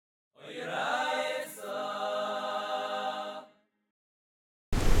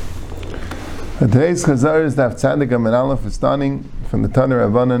Today's Chazara is Daf Tzadik Amid Aleph is starting from the Tanur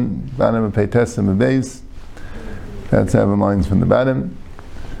Rabbanan, Banim Peites and Beis. That's 7 lines from the bottom.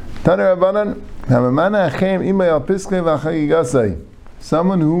 Tanur Rabbanan, Hamamana Achem Imay Al Piskei V'Chagigasei.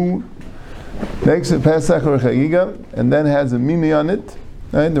 Someone who makes a Pesach or a Chagiga and then has a mini on it.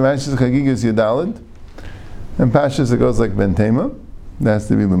 Right? The Rashi's Chagiga is Yadalid, and Pashas it goes like Ben Tema. That has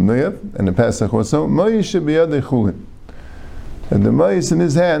to be Limnuyev, and the Pesach also. Moyi should be Yadei Chulin. And the Moyis in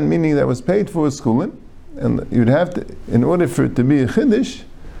his hand, meaning that was paid for his Chulin, and you'd have to, in order for it to be a Chiddush,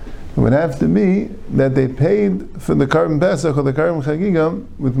 it would have to be that they paid for the Karban Pesach or the Karban Chagiga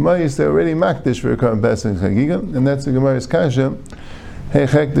with Moyis they already makdish for a Karban Pesach and Chagiga, and that's the Gemara's Kasha, Hey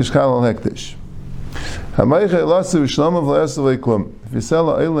Chekdish Chal Al Hekdish. Hamaycha Elasu Shlamav La'asu Le'klum. If you sell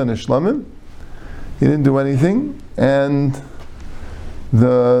a Eil and a Shlamim, he didn't do anything, and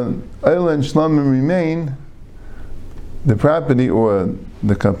the Eil and Shlamim remain the property or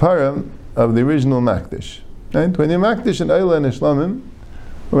the kapara of the original makdish. Right? When you makdish an Eila and a Shlamim,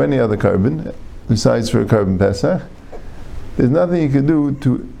 or any other carbon, besides for a Karban Pesach, there's nothing you can do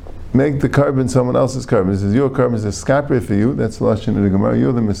to make the carbon someone else's carbon. This is your carbon is a skapre for you, that's the Lashon of the Gemara,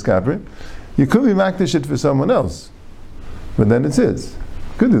 you're the miskapre. You could be makdish it for someone else, but then it's his.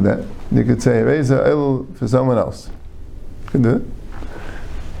 You could do that. You could say, raise a Eil for someone else. You could do it.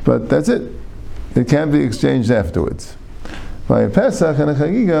 But that's it. It can't be exchanged afterwards. By a Pesach and a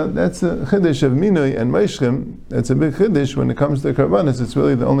Chagiga, that's a Chiddush of Minui and Meishchim. That's a big Chiddush when it comes to Karbanis. It's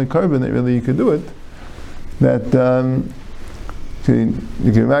really the only carbon that really you could do it. That you can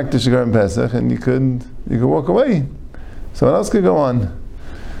makdish a Karban Pesach and you could walk away. Someone else could go on.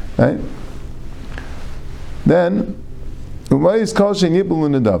 Right? Then, Umayis Kol Shein Yipul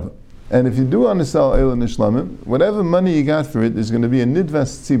Nidava. And if you do want to sell Eil and Shlamim, whatever money you got for it is going to be a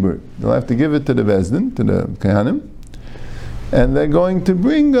Nidvas Tzibur. You'll have to give it to the Bezdin, to the Kehanim. And they're going to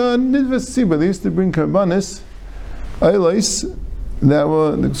bring Nidvas Tzibur. They used to bring Karbanis, Eilos, that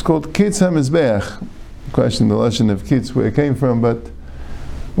were, it's called Kitz HaMizbeach. Question the Lashon of Kitz, where it came from, but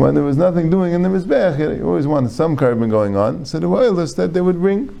when there was nothing doing in the Mizbeach, you always wanted some carbon going on, so there were Eilos that they would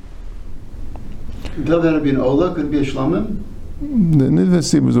bring. Until then it would be an Ola, could it be a Shlamim? The Nidvas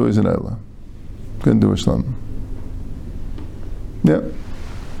Tzibur was always an Eilah. Couldn't do a Shlamim. Yep.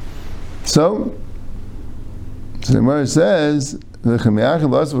 So the Gemara says, if it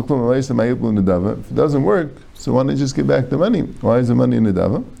doesn't work, so why don't you just get back the money? Why is the money in the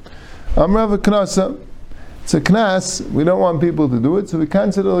dava? Amrav knasa. It's a knas, we don't want people to do it, so we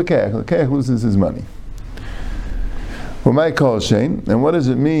cancel the lekech. The lekech loses his money. And what does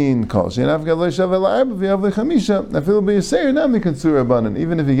it mean, kol shein?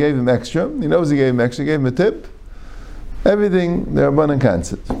 Even if he gave him extra, he knows he gave him extra, gave him a tip, everything, the Rabbanan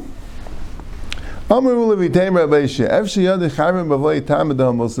cancelled. So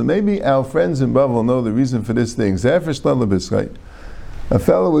maybe our friends in Bavel know the reason for this thing. A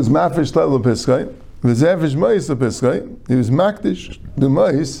fellow was mafish l'piskay, he was makdish the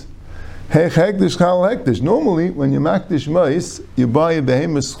mais. Normally, when you makdish mais, you buy a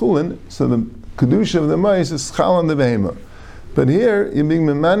behemoth schulin, so the kedusha of the mais is schal on the behemoth. But here, you're being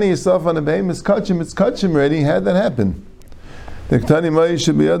memani yourself on the behemoth kachim, it's kachim ready. How'd that happen? The ktani mais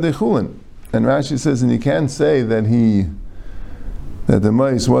should be yadei chulin. And Rashi says, and you can't say that the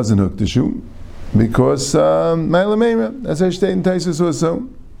mice wasn't hooked to shoe, because Mailameira, that's how Shteit and Taisus also.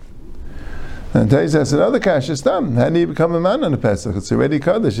 And Taisus has another kasha stam. How do you become a man on the Pesach? It's already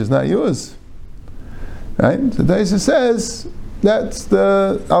Kaddish, it's not yours. Right? So Taisus says, that's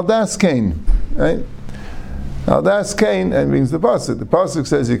the Aldas Kain. Right? Aldas Kain, and brings the Pasuk. The Pasuk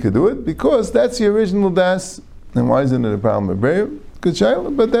says you could do it, because that's the original Das. And why isn't it a problem with Breyer? Good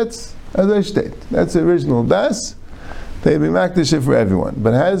child, but that's as I state. That's the original Das. They be makdish it for everyone.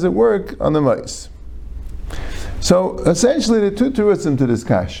 But how does it work on the mice? So essentially, there are two terutzim to this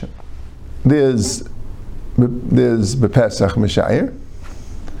kasha. There's Bepesach Meshayir,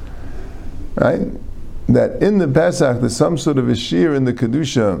 right? That in the Pesach there's some sort of a shear in the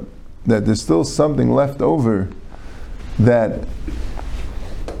kedusha, that there's still something left over, that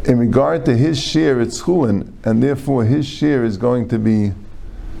in regard to his shear it's chulin, and therefore his shear is going to be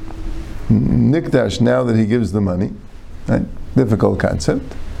nikdash now that he gives the money. Right? Difficult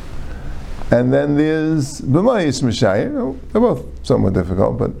concept. And then there's b'mayis mishayir. They're both somewhat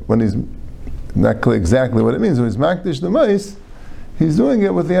difficult, but when he's not clear exactly what it means, when he's makdish the mayis, he's doing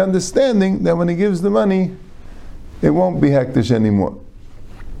it with the understanding that when he gives the money, it won't be hektish anymore.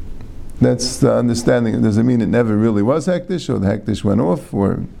 That's the understanding. It doesn't mean it never really was hektish, or the hektish went off,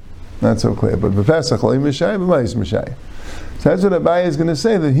 or not so clear. But b'pesach mishayir, b'mayis mishayir. So that's what Rabbi is going to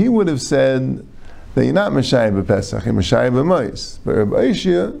say, that he would have said that you're not Meshayim b'Pesach, you're Meshayim b'Mois. But Rabbi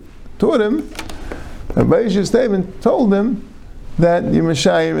Ishia taught him Rabbi Ishia's statement told him that you're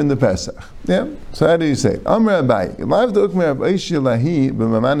Mashayir in the Pesach. Yeah? So how do you say it? Amr Rabbi, Lav Dukmer Rabbi Ishia Lahi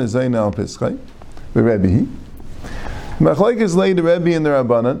b'Maman Zayna al Pesachim b'Rebbe. Machlekes lay the Rebbe and the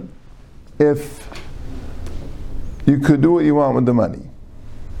Rabbanan if you could do what you want with the money.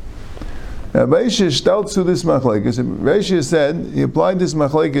 Rabbi Ishia stelzt to this machlekes. Rabbi Ishia said he applied this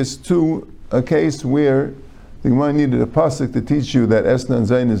machlekes to a case where the Gemara needed a pasuk to teach you that Esna and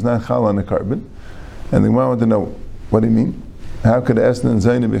Zayin is not chal on a carbon, and the Gemara wanted to know what do you mean? How could Esna and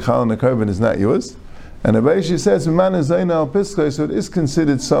Zayin be chal on a carbon is not yours? And Rabbi Ishia says, "Man is Zayin al Pischai," so it is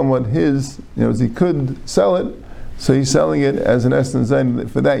considered somewhat his. He could sell it, so he's selling it as an Esna and Zayin.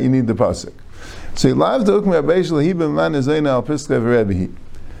 For that, you need the pasuk. So he loved to ukme Rabbi Ishia he b'man is Zayin al Pischai v'Rebbe.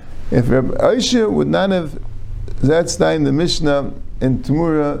 If Rabbi Ishia would not have Zatzstein the Mishnah in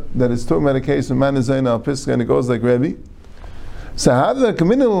Tamura that is talking about a case of Man Zayin al Pischai and it goes like Rebbe, so Havda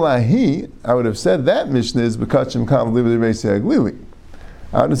Kaminal Lahi, I would have said that Mishnah is Bekachim Kam Liv Reisi Aglili.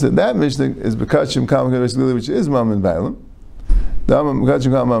 I would have said that Mishnah is Bekachim Kam Reisi Aglili, which is Mam and Bailam.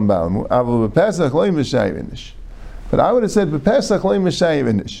 Bekachim Kam Mam Bailam. Avol Bepesach Loi Meshayim Inish. But I would have said Bepesach Loi Meshayim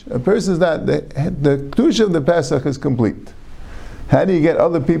Inish. A person is not the kedusha of the Pesach is complete. How do you get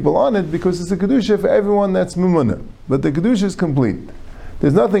other people on it? Because it's a kedusha for everyone that's mumuna. But the kedusha is complete.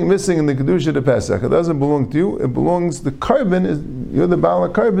 There's nothing missing in the kedusha of the Pesach. It doesn't belong to you. It belongs. The carbon you're the baal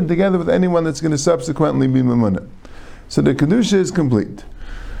of carbon together with anyone that's going to subsequently be mumuna. So the kedusha is complete.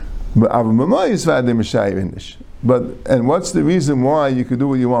 But and what's the reason why you could do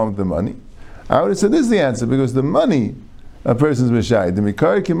what you want with the money? I would have said this is the answer, because the money a person's mishayid.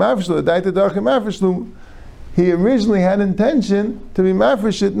 He originally had intention to be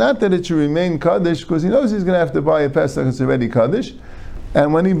mafresh, not that it should remain kaddish, because he knows he's going to have to buy a Pesach that's already kaddish,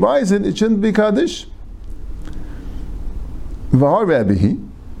 and when he buys it, it shouldn't be kaddish. V'har Rabbi,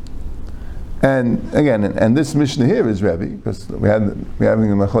 and again, and this Mishnah here is Rabbi, because we're having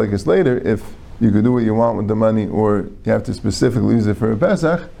a machlekes later if you could do what you want with the money, or you have to specifically use it for a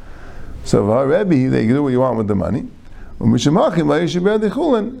Pesach. So v'har Rabbi, that you can do what you want with the money.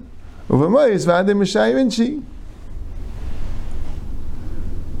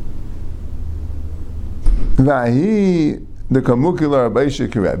 Vahi, the Kamukila Rabbi Ishia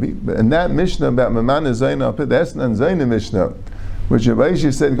Kirabi, but in that Mishnah about Maman Zayna, the Esna and Zayna Mishnah, which Rabbi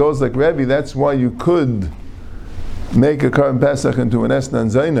Ishia said goes like Rabbi, that's why you could make a Karban Pesach into an Esna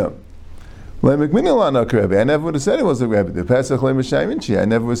and Zayna. I never would have said it was a Rabbi. The Pesach Le Mishayim Inchi. I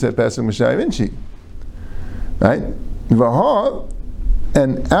never would have said Pesach Mishayim Inchi. Right? Vaha,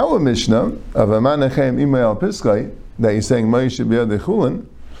 and our Mishnah of Amanachem Imay al Pischai, that you're saying Ma'isha B'yad Chulin,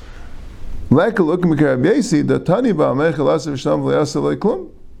 Lekal Ukim Rabbi Yasi, the Tani Ba'amechel Asav Shlam V'Yasa Le'klum.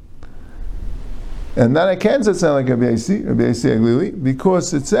 And that I can't sound like Rabbi Yasi Aglili,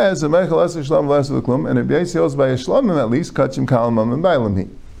 because it says Amechel Asav Shlam V'Yasa Le'klum, and Rabbi Yasi holds by a Shlamim at least, Kachim Kalamam and Bailamhi.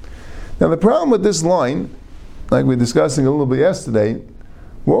 Now the problem with this line, like we were discussing a little bit yesterday,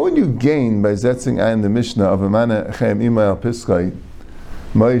 what would you gain by zetzing in the Mishnah of Amanachem Imay al Pischai,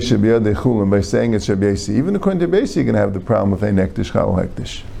 by saying it's Rabbi Yasi? Even according to Rabbi Yasi, you're going to have the problem with ein hektish chal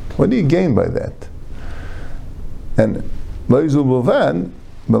hektish. What do you gain by that? And but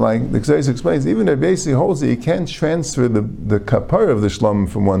like the Chazara explains, even Rabbi Yasi holds that you can't transfer the kapara of the shlamim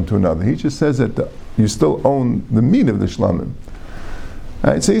from one to another. He just says that you still own the meat of the shlamim.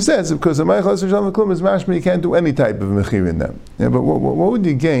 Right, so he says because the Ma'achal Shlam Klum is mashma, you can't do any type of mechir in them. Yeah, but what would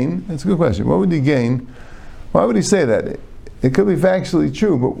you gain? That's a good question. What would you gain? Why would he say that? It could be factually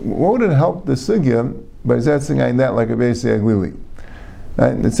true, but what would it help the sugya by zetzing that like a Beis Aglili?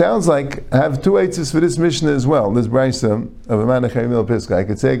 And it sounds like I have two eitzes for this Mishnah as well. This brayso of a Manachayim El Pischai. I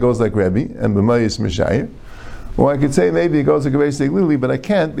could say it goes like Rabbi and B'mayis Mishayir, or I could say maybe it goes like a Beis Aglili, but I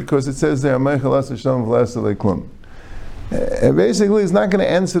can't because it says there Ameichel Asa Shalom V'Lasa Le'Klum. Beis Aglili is not going to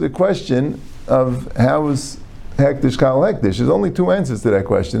answer the question of how is hektish kal hektish. There's only two answers to that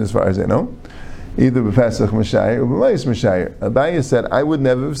question as far as I know. Either b'Pesach Mashayir or b'Mayis Mashayir. Abaye said, I would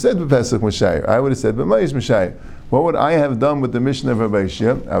never have said b'Pesach Mashayir. I would have said b'Mayis Mashayir. What would I have done with the Mishnah of Rabbi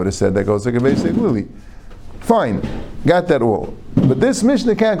Ishia? I would have said that goes like a Beis Aglili. Fine, got that all. But this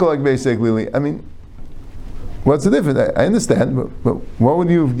Mishnah can't go like Beis Aglili. I mean, what's the difference? I understand, but what would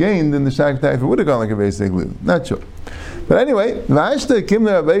you have gained in the Shaktai if it would have gone like a Beis Aglili? Not sure. But anyway, V'ashta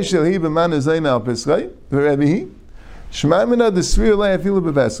kimna Rabbi Ishia hi b'man azayna al Pischai v'Rebbi shema mina d'svir lei afilu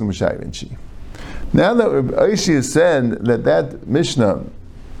b'Pesach Mashayir inchi. Now that Rabbi Ishia said that Mishnah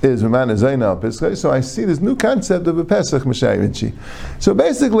is Maman Zayna al Pischai, so I see this new concept of a Pesach Mashayir Inchi. So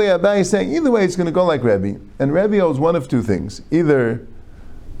basically, Rabbi is saying either way it's going to go like Rabbi, and Rabbi holds one of two things: either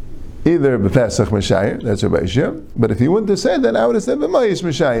Pesach Mashayir, that's Rabbi Ishia, but if he wouldn't have said that, I would have said B'Mayis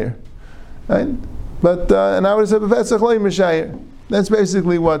Mashayir. Right? But and I would have said Pesach loy Mishayir. That's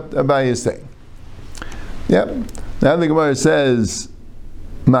basically what Abai is saying. Yep. Now the Gemara says,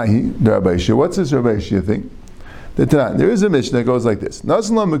 Mahi, the Rabbi Shia. What's this Rabbi Shia thing? There is a Mishnah that goes like this.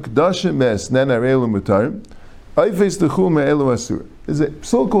 Nazla Mekdashim Esnan Arelu Mutarim, Eifes Techul Me'elu Asur. There's a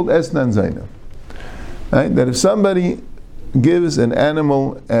psul called Esnan Zaina. Right? That if somebody gives an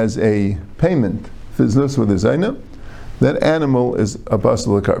animal as a payment for his nus with a Zaina, that animal is a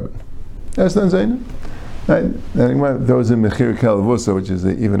basal of carbon. Esnan Zaina. Right? And those in Mechir Kalavusa, which is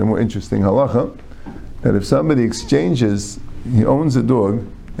even a more interesting halacha, that if somebody exchanges, he owns a dog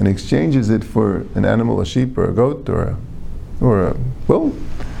and exchanges it for an animal, a sheep or a goat or a bull,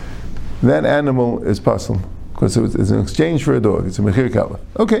 that animal is pasul because it's an exchange for a dog. It's a mechir kala.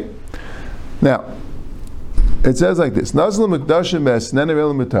 Okay. Now it says like this: Nazla Mekdashim Bes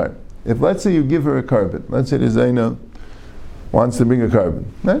Nenerel Mutar. If let's say you give her a carbon, let's say the Zaina wants to bring a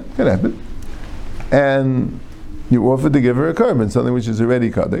carbon, right? Could happen, and you offer to give her a carbon, something which is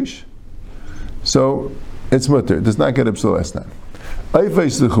already kaddish. So it's mutter. It does not get psul esnan.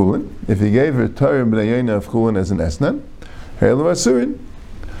 If he gave her Torah b'nayena of chulin as an esnan, ha'elu asurin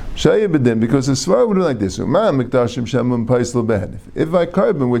shaya b'din, because the svar would do like this: Ma mikdashim shamum paisel behen. If I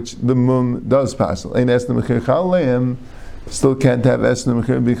carbon which the mum does pasel, ein esnan mechir chal leim, still can't have esnan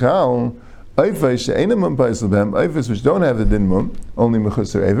mechir bichal. Eifes she'ena mum paisel behem. Eifes which don't have the din mum, only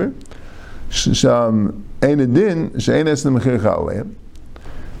mechusar ever. Sham ein din she'en esnan mechir chal leim.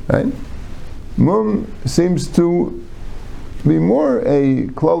 Right? Mum seems to be more a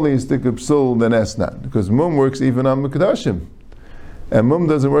klalistic psul than esnan, because mum works even on mekdashim, and mum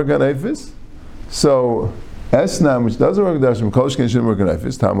doesn't work on eifis. So esnan, which doesn't work on mekdashim, kolshkin shouldn't work on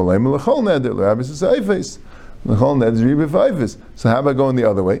eifis. Tamalayim lechol neder, l'rabbi says eifis, lechol neder is ribif eifis. So how about going the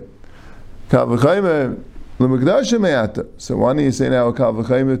other way? Kal v'chayim l'mekdashim me'ata. So why do you say now kal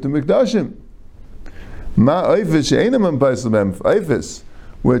v'chayim to mekdashim? Ma eifis she'enam mum paisel b'em eifis,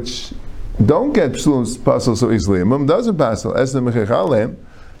 which don't get pasal so easily. Mum doesn't pasal. Esna mechachalem,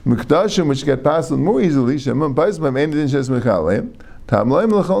 mukdashim which get pasal more easily. Shemum paisbam enidin shes mechalem. Tamlaim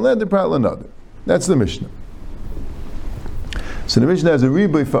lechol neder prat l'nader. That's the Mishnah. So the Mishnah has a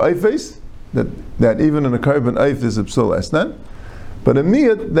riboy for eifes, that even in a carbon eif is a psul esnan, but a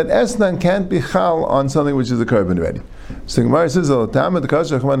miyat that esnan can't be chal on something which is a carbon already. So the Gemara says al tamad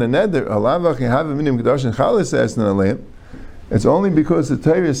kasher chman neder alavach yehav minim kedashin chalis esnan aleim. It's only because the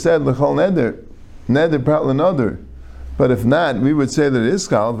Torah said l'chol neder prat l'nader. But if not, we would say that it is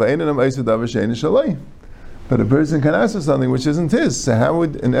chal v'einanam eisud davar she'ein shalai. But a person can ask for something which isn't his. So how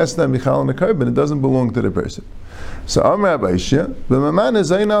would an esnan be chal on a carbon? It doesn't belong to the person. So Amar Rabbi Shia, b'maman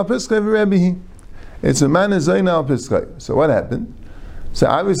zayin al piskei v'rebihi. It's a man zayin al piskei. So what happened? So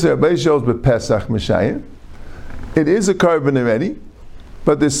obviously Rabbi shows with Pesach Mishayir. It is a carbon already,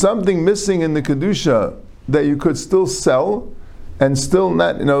 but there's something missing in the kedusha that you could still sell. And still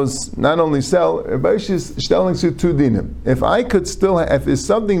not only sell, Rabbi is telling you two dinim. If I could still, if there's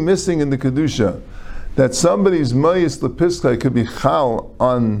something missing in the kedusha, that somebody's mayis lepiskei could be chal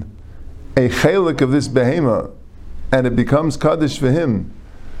on a chelik of this behema, and it becomes kaddish for him,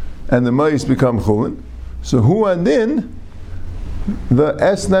 and the mayis become chulin. So hu adin, the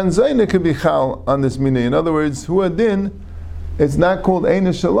esnan zayna could be chal on this mina. In other words, hu adin, it's not called eina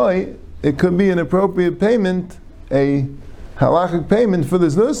shalai. It could be an appropriate payment, a halachic payment for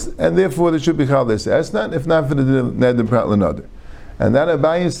this nus, and therefore there should be chal this esnan, if not for the neder prat l'nader. And that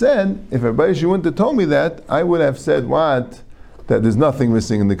Abaye said, if Abaye wouldn't have told me that, I would have said what? That there's nothing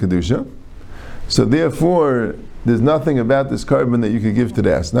missing in the kedusha. So therefore, there's nothing about this carbon that you could give to the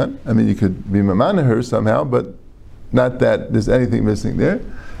esnan. I mean, you could be mamana her somehow, but not that there's anything missing there.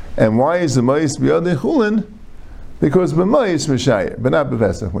 And why is the mayis b'yadei chulin? Because b'mayis mishayir, but not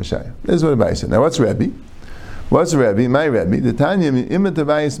b'pesach mishayir. This is what Abaye said. Now what's Rabbi? What's Rabbi? My Rabbi. The Tanya imat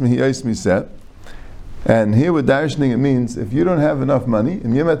abayis mihiyos miseh. And here with darshaning it means if you don't have enough money,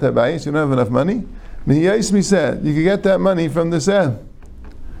 in Yemet Habayis you don't have enough money, mihiyos miseh. You can get that money from the seh.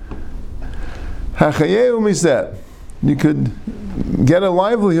 Hachayeu miseh. You could get a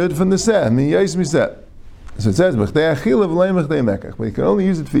livelihood from the seh. Mihiyos miseh. So it says b'chdei achila v'lei b'chdei mekach. But you can only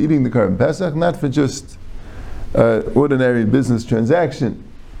use it for eating the carbon pesach, not for just ordinary business transaction.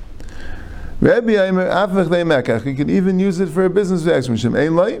 Rabbi Aimer afach dei mekach. You can even use it for a business transaction.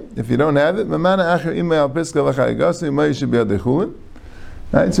 If you don't have it, mamana acher imay al piska v'chaygasu imay should be adechulin.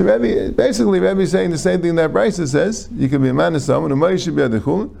 Right. So Rabbi is saying the same thing that Bryce says. You can be a man of someone imay should be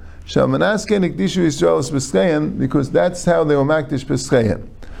adechulin. Shal manasken ikdishu Yisrael's piskayim, because that's how they will makdish piskayim.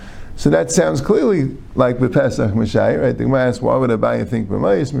 So that sounds clearly like the Pesach Mishayir. Right? The Gemara asks, why would Abaye think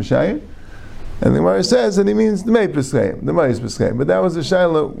b'mayis Mishayir? And the Gemara says that he means the Mei Pesachim, the Ma'is Pesachim. But that was the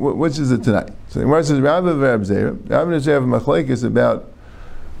Shaila, which is it tonight? So the Gemara says, Rabbi V'Rab Zera. Rabbi Zera have a machlekes about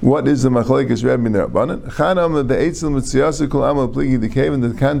what is the machlekes Rabbi in the Rabbanan. Chanam the Eitzel Mitziyasu Kol Amal Pligi the Cave and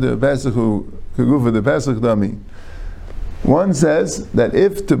the Kanda Pesach who Kagufa the Pesach Dami. One says that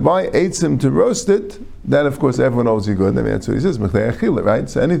if to buy eitzim to roast it, that of course everyone knows you good. I mean, that's what he says, Mechlei Achila, right?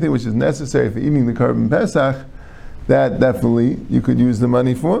 So anything which is necessary for eating the carbon Pesach, that definitely you could use the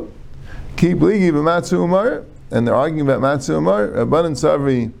money for. Keep ligi b'matzu umar, and they're arguing about matzu umar. Rabbanan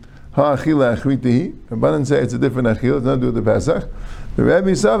savri ha achila achritihi. Rabbanan say it's a different achila, it's not to do with the Pesach. The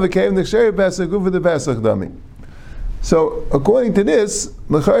Rabbi Sava came the Ksher Pesach, go for the Pesach dummy. So according to this,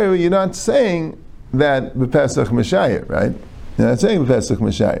 l'chayr, you're not saying that b'Pesach Meshayir, right? You're not saying b'Pesach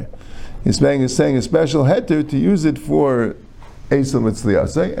Meshayir. He's saying a special heter to use it for Eisel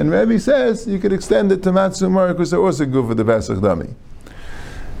Mitzliyasei, and Rabbi says you could extend it to Matzu Umar because they're also good for the Pesach dummy.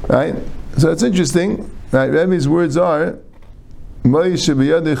 Right? So it's interesting, right? Rabbi's words are right?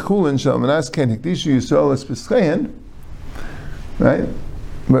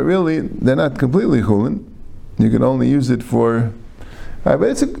 But really, they're not completely chulin. You can only use it for. Right, but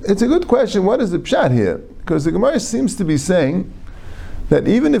it's a good question. What is the pshat here? Because the Gemara seems to be saying that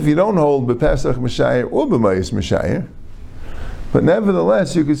even if you don't hold b'Pesach Meshayir or b'Mayis Meshayir, but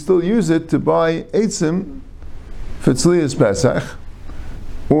nevertheless you could still use it to buy eitzim for Tzliyas Pesach,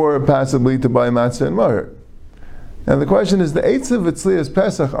 or possibly to buy matzah and maror. And the question is, the eitzim for Tzliyas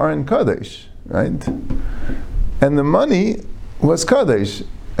Pesach are in Kadesh, right? And the money was Kadesh,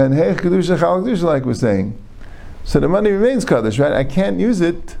 and Heich Kedusha Chal Kedusha, like we're saying. So the money remains Kadesh, right? I can't use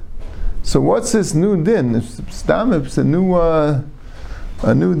it. So what's this new din? It's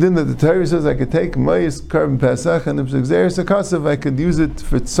a new din that the Torah says I could take Mayis Karban Pesach, and if it's Xeris Akasav, I could use it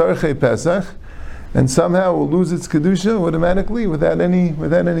for Tzarchei Pesach, and somehow it will lose its Kedusha automatically without any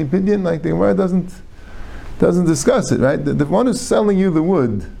pidyon. Like the Gemara doesn't discuss it, right? The one who's selling you the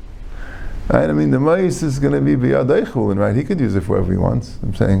wood, right? I mean, the Mayis is going to be B'yadai Chulin, right? He could use it for whatever he wants.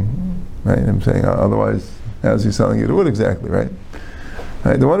 I'm saying, otherwise, how's he selling you the wood exactly, right?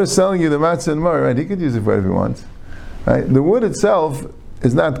 Right? The one who's selling you the matzah and mar, right? He could use it for whatever he wants, right? The wood itself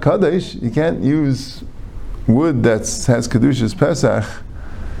is not Kadesh. You can't use wood that has Kedushas Pesach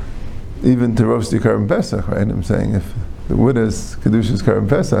even to roast your Karban Pesach, right? I'm saying if the wood has Kedushas Karban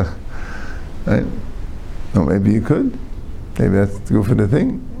Pesach, right? Well, maybe you could. Maybe that's to go for the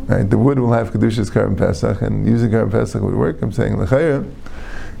thing, right? The wood will have Kedushas Karban Pesach, and using Karban Pesach would work. I'm saying l'chayra,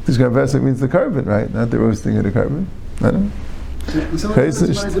 Kedushas Karban Pesach means the carbon, right? Not the roasting of the carbon. I don't know. So it's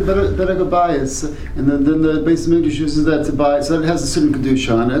better go buy it, and then the Beis Midrash uses that to buy. So it has a certain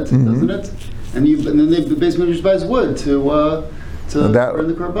kedusha on it, doesn't it? And then the Beis Midrash buys wood to burn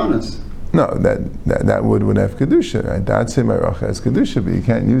the korbanos. No, that wood would have kedusha, right? That's Marach has kedusha, but you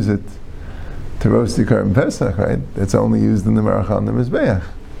can't use it to roast the Karban Pesach, right? It's only used in the Marach on the Mizbeach,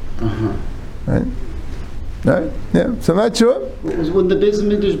 right? Right? Yeah. So I'm not sure. When the Beis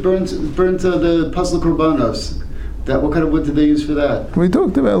Midrash burnt the Pasal korbanos, what kind of wood did they use for that? We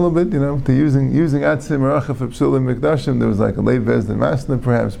talked about a little bit, to using Atzim Meracha for Psulim Mikdashim. There was like a Lev Bezdin Masna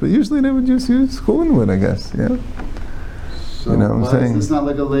perhaps, but usually they would just use Chulin wood, I guess. Yeah. So I'm saying it's not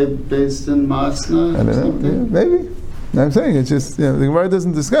like a Lev Bezdin Masna. I don't know. Yeah, maybe. I'm saying it's just the Gemara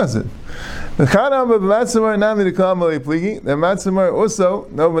doesn't discuss it. The Chanam of Matzamar Nami the Kamalei Pligi. The Matzamar also,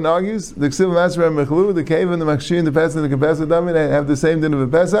 no one argues. The Ksiv Matzamar Mechlu, the cave and the Machshir and the Pesach and the Pesach Dami, they have the same din of a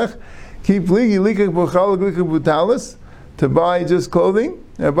Pesach. Keep Pligi Likak Bochal Likak Butalis to buy just clothing.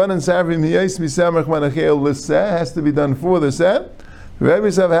 Abundant Savrim Hiyais Misamach Manachel Liseh has to be done for the set. Rabbi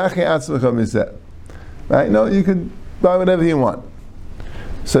Sav Hachi Atzmacha Miseh. Right? No, you could buy whatever you want.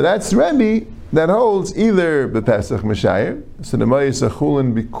 So that's Rabbi that holds either b'Pesach Meshayir, so the Mayis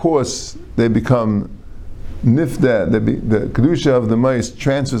Achulin, because they become Nifda, the Kedusha of the Mayis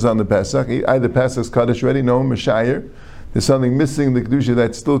transfers on the Pesach, either Pesach's Kaddish ready, no Meshayir, there's something missing the Kedusha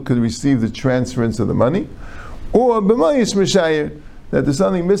that still could receive the transference of the money, or b'Mayis Meshayir, that there's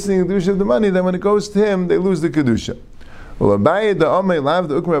something missing the Kedusha of the money, then when it goes to him, they lose the Kedusha. Well, Abaye the Amei Lav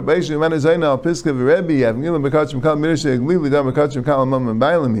the Ukma Beishu Man Zayna Al Piska Rebbe Yavnila Bekachim Kal Mirsha Glili Dam Bekachim Kal Mam and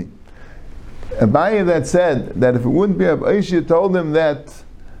Bailami. Abaye that said that if it wouldn't be Abaye told him that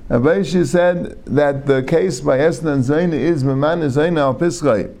Abaye said that the case by Esna and Zayna is Maman Zayna Al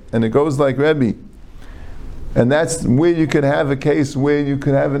Piska, and it goes like Rebbe. And that's where you could have a case where you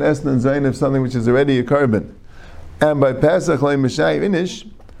could have an Esna and Zayna of something which is already a carbon. And by Pesach Lay Meshai Inish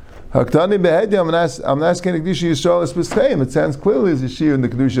Haktani behedi I'm asking Kedusha Yisrael is Pesachim. It sounds clearly as a shear in the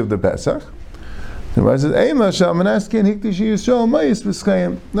Kedusha of the Pesach. The Rabbi says, Eima Sham I'm asking Kedusha Yisrael Mayis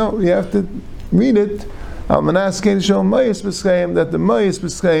Pesachim. No, you have to read it. that the Mayis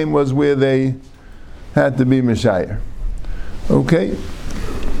Pesachim was where they had to be Meshayir. Okay?